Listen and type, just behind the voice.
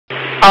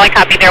All I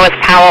copied there was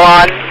Powell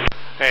on.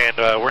 And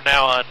we're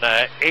now on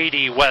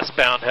 80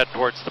 westbound, heading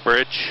towards the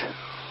bridge.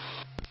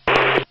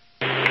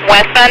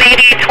 Westbound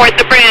 80 towards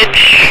the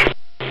bridge.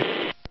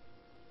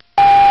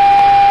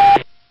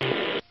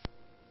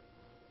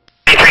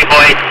 83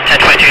 boys,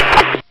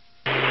 1022.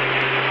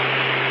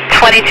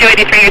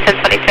 2283, you're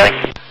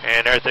 1022.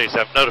 And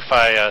Air-37,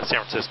 notify San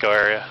Francisco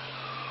area.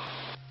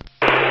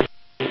 I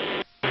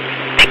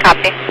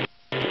copy.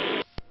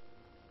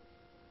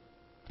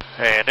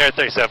 And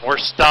Air-37, we're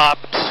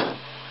stopped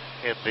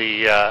in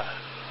the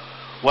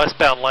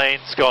westbound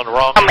lanes going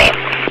wrong.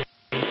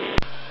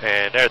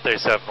 And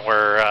Air-37,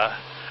 we're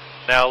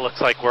now looks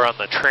like we're on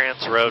the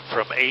trans road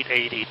from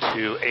 880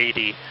 to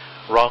 80,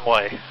 wrong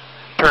way.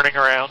 Turning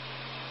around,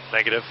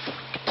 negative,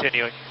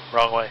 continuing,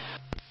 wrong way.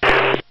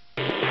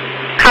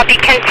 Copy,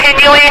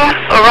 continuing,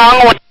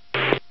 wrong way.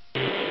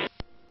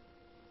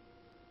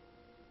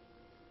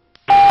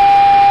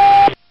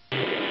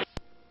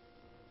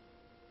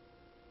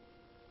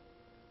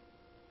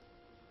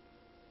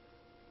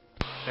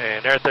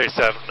 And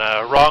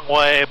Air-37, wrong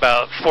way,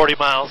 about 40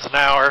 miles an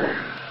hour.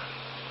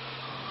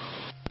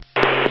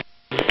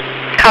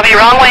 Copy,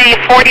 wrong way,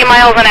 40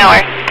 miles an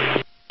hour.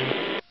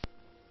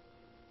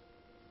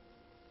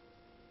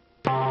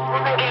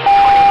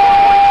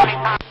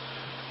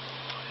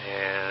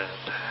 And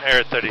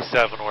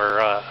Air-37,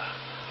 we're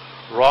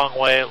wrong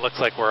way, it looks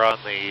like we're on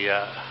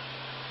the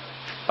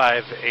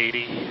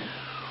 580.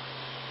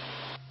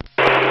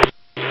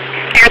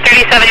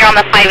 Air-37, you're on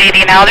the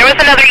 580 now. There was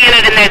another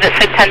unit in there that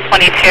said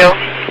 1022.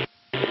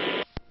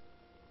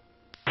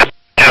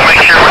 Just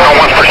make sure no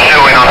one's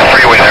pursuing on the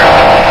freeway there.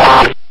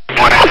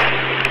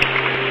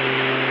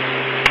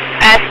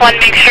 S1,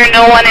 make sure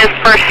no one is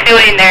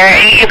pursuing there.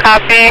 You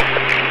copy?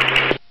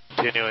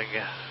 Continuing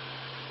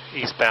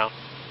eastbound.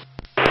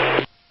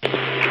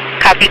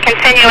 Copy,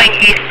 continuing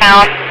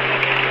eastbound.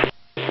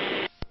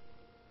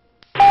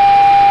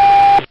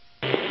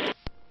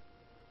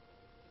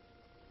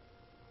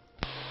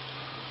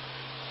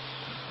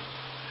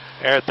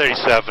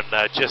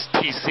 Air-37 just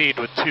TC'd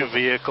with two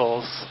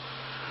vehicles.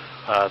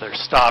 They're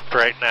stopped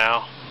right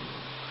now,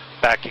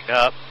 backing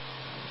up.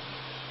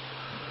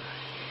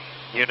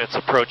 Units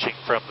approaching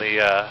from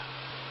the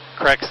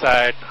correct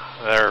side.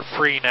 They're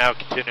free now,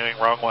 continuing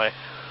wrong way.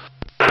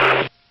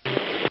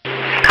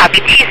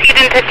 Copy,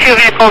 TC'd into two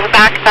vehicles,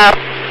 backed up.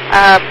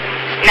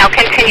 Now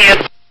continue.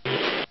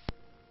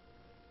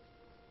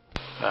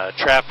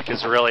 Traffic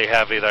is really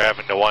heavy. They're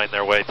having to wind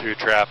their way through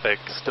traffic.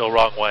 Still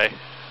wrong way.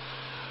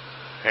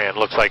 And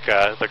looks like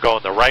they're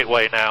going the right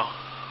way now.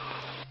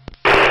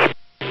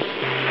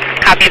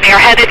 Copy, they're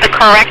headed the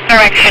correct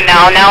direction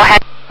now. Now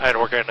head. And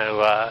we're going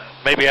to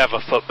maybe have a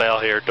foot bail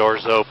here.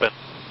 Doors open.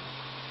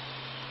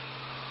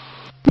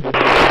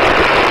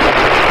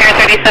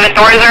 Air-37,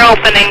 doors are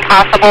opening.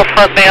 Possible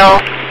foot bail.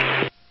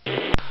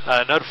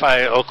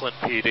 Notify Oakland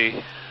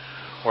PD.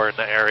 We're in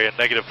the area.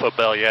 Negative foot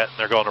bail yet, and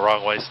they're going the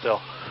wrong way still.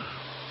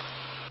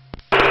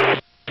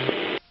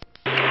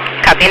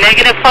 Copy,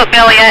 negative foot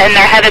bail yet, and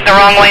they're headed the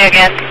wrong way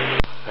again.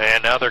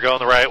 And now they're going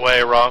the right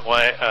way, wrong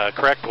way,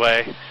 correct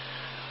way.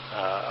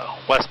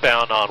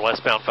 Westbound on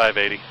westbound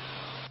 580.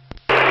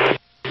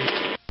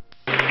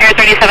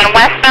 Air-37,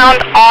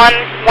 westbound on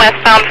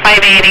westbound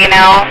 580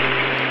 now.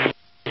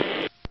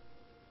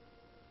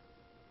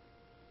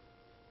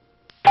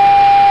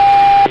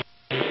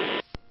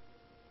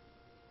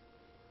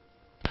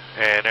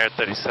 And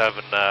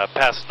Air-37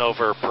 passing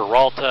over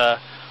Peralta,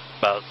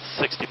 about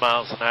 60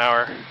 miles an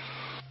hour.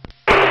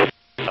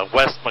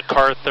 West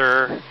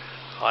MacArthur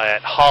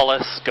at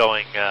Hollis,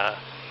 going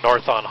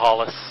north on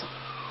Hollis.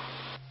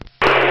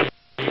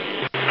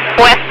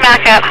 West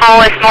Mac at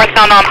Hollis,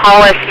 northbound on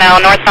Hollis now,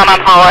 northbound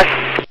on Hollis.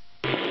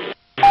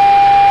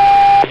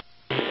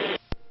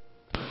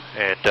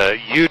 And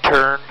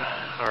U-turn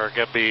are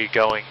going to be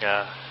going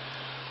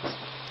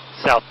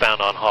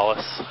southbound on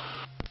Hollis.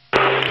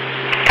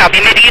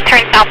 Copy, maybe you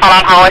turn southbound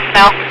on Hollis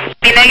now.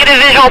 The negative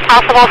visual,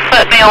 possible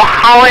foot bail,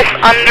 Hollis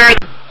under.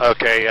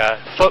 Okay,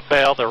 foot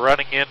bail, they're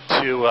running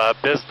into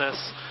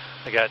business.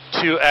 They got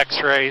two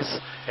x-rays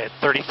at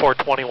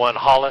 3421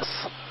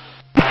 Hollis.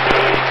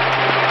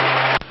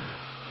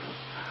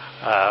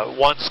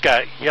 One's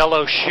got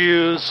yellow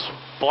shoes,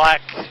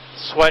 black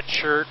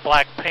sweatshirt,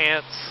 black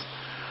pants.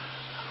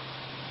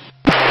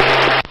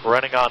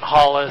 Running on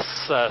Hollis,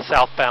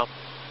 southbound.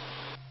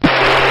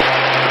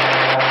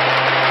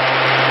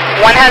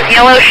 One has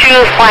yellow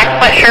shoes, black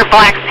sweatshirt,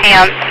 black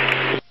pants.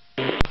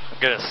 I'm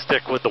going to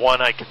stick with the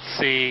one I can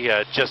see.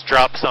 Just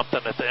dropped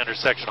something at the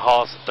intersection of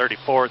Hollis and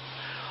 34th.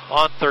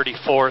 On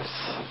 34th.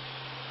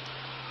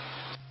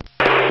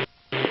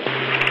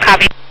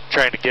 Copy.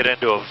 Trying to get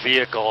into a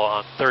vehicle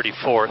on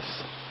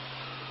 34th.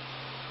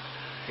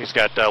 He's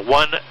got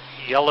one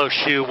yellow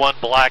shoe, one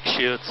black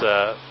shoe. It's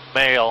a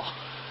male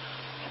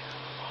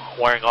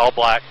wearing all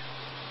black.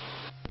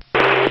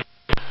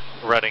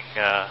 Running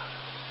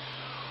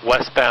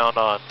westbound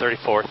on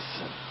 34th.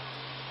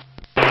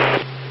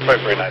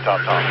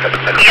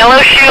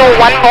 Yellow shoe,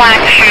 one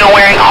black shoe,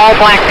 wearing all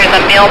black. There's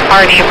a male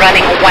party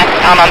running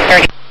westbound on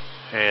 30.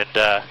 And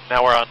And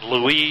now we're on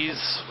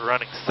Louise,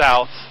 running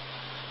south.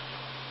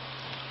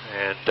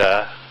 And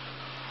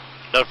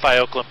notify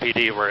Oakland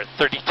PD, we're at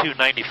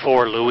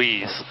 3294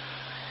 Louise,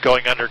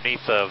 going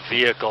underneath a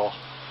vehicle,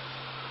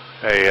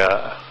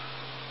 a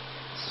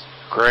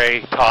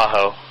gray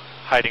Tahoe,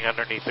 hiding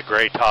underneath a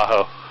gray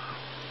Tahoe.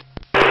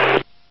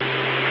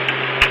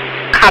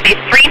 Copy,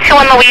 32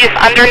 on Louise,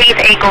 underneath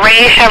a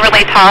gray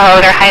Chevrolet Tahoe.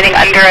 They're hiding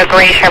under a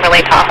gray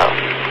Chevrolet Tahoe.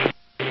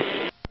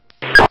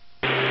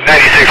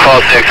 96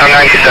 Fall 6, I'm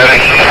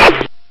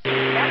 97.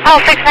 Oh,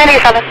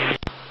 697.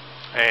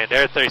 And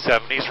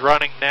Air-37, he's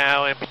running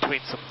now in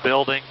between some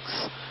buildings.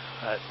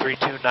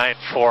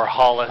 3294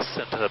 Hollis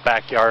into the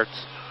backyards.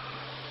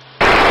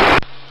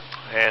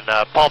 And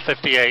Paul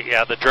 58,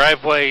 yeah, the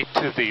driveway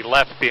to the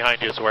left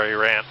behind you is where he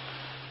ran.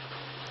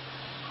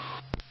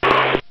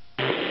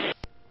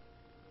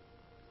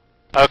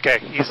 Okay,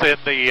 he's in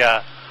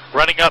the,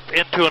 running up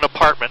into an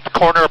apartment,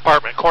 corner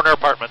apartment,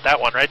 that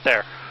one right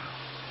there.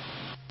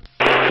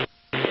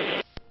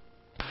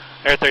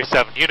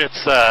 Air-37,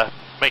 units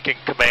making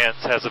commands,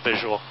 has a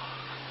visual.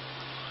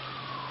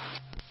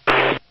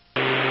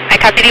 I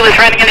copied, he was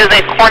running into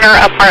the corner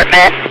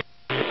apartment.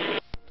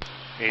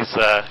 He's,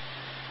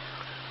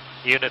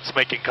 units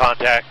making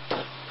contact,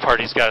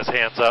 party's got his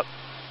hands up.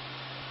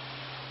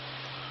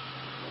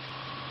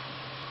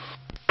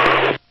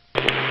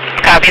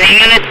 Copy, the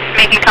unit's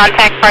making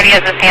contact, party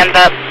has his hands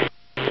up.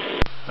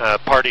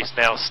 Party's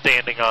now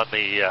standing on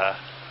the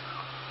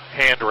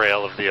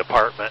handrail of the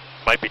apartment.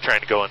 Might be trying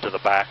to go into the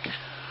back.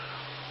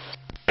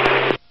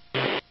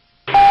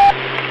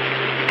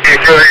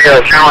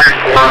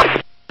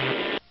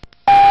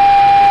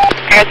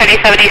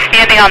 Air-37, he's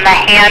standing on the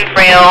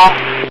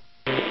handrail.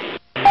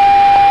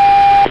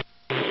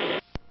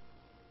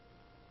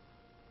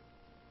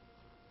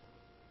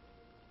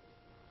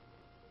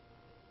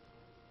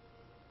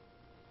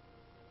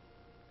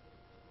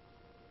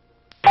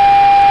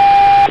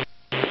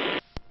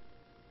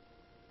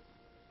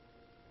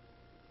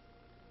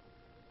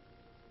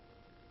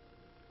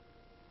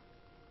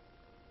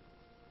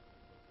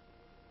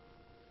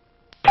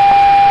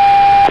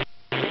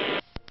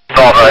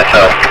 All right,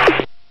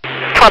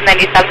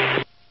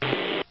 1297.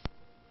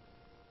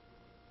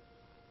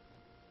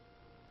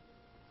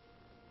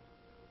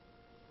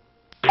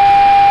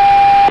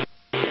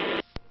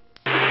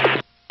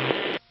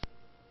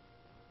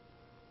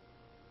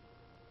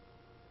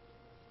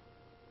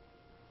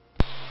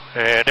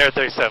 And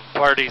Air-37,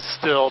 party's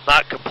still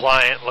not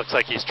compliant. Looks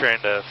like he's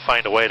trying to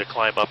find a way to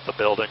climb up the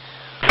building.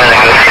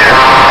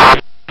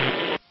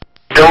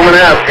 Gentlemen,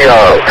 ask you,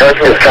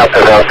 curfew is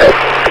captain out there.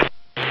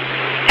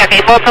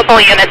 Okay, multiple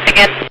units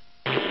again.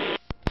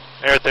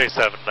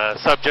 Air-37,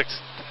 subject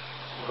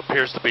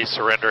appears to be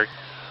surrendering.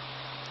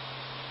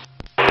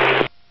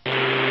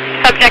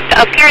 Subject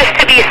appears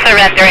to be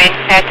surrendering,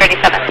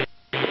 Air-37.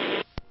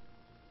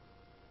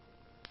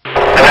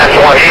 And that's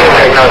why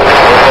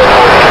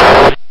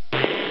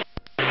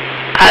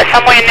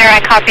Somewhere in there I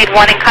copied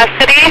one in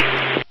custody.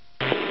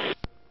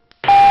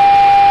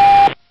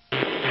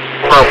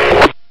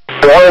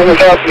 One is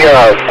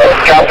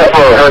captain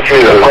for her to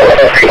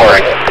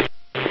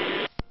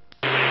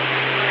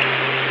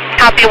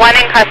Copy, one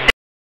in custody.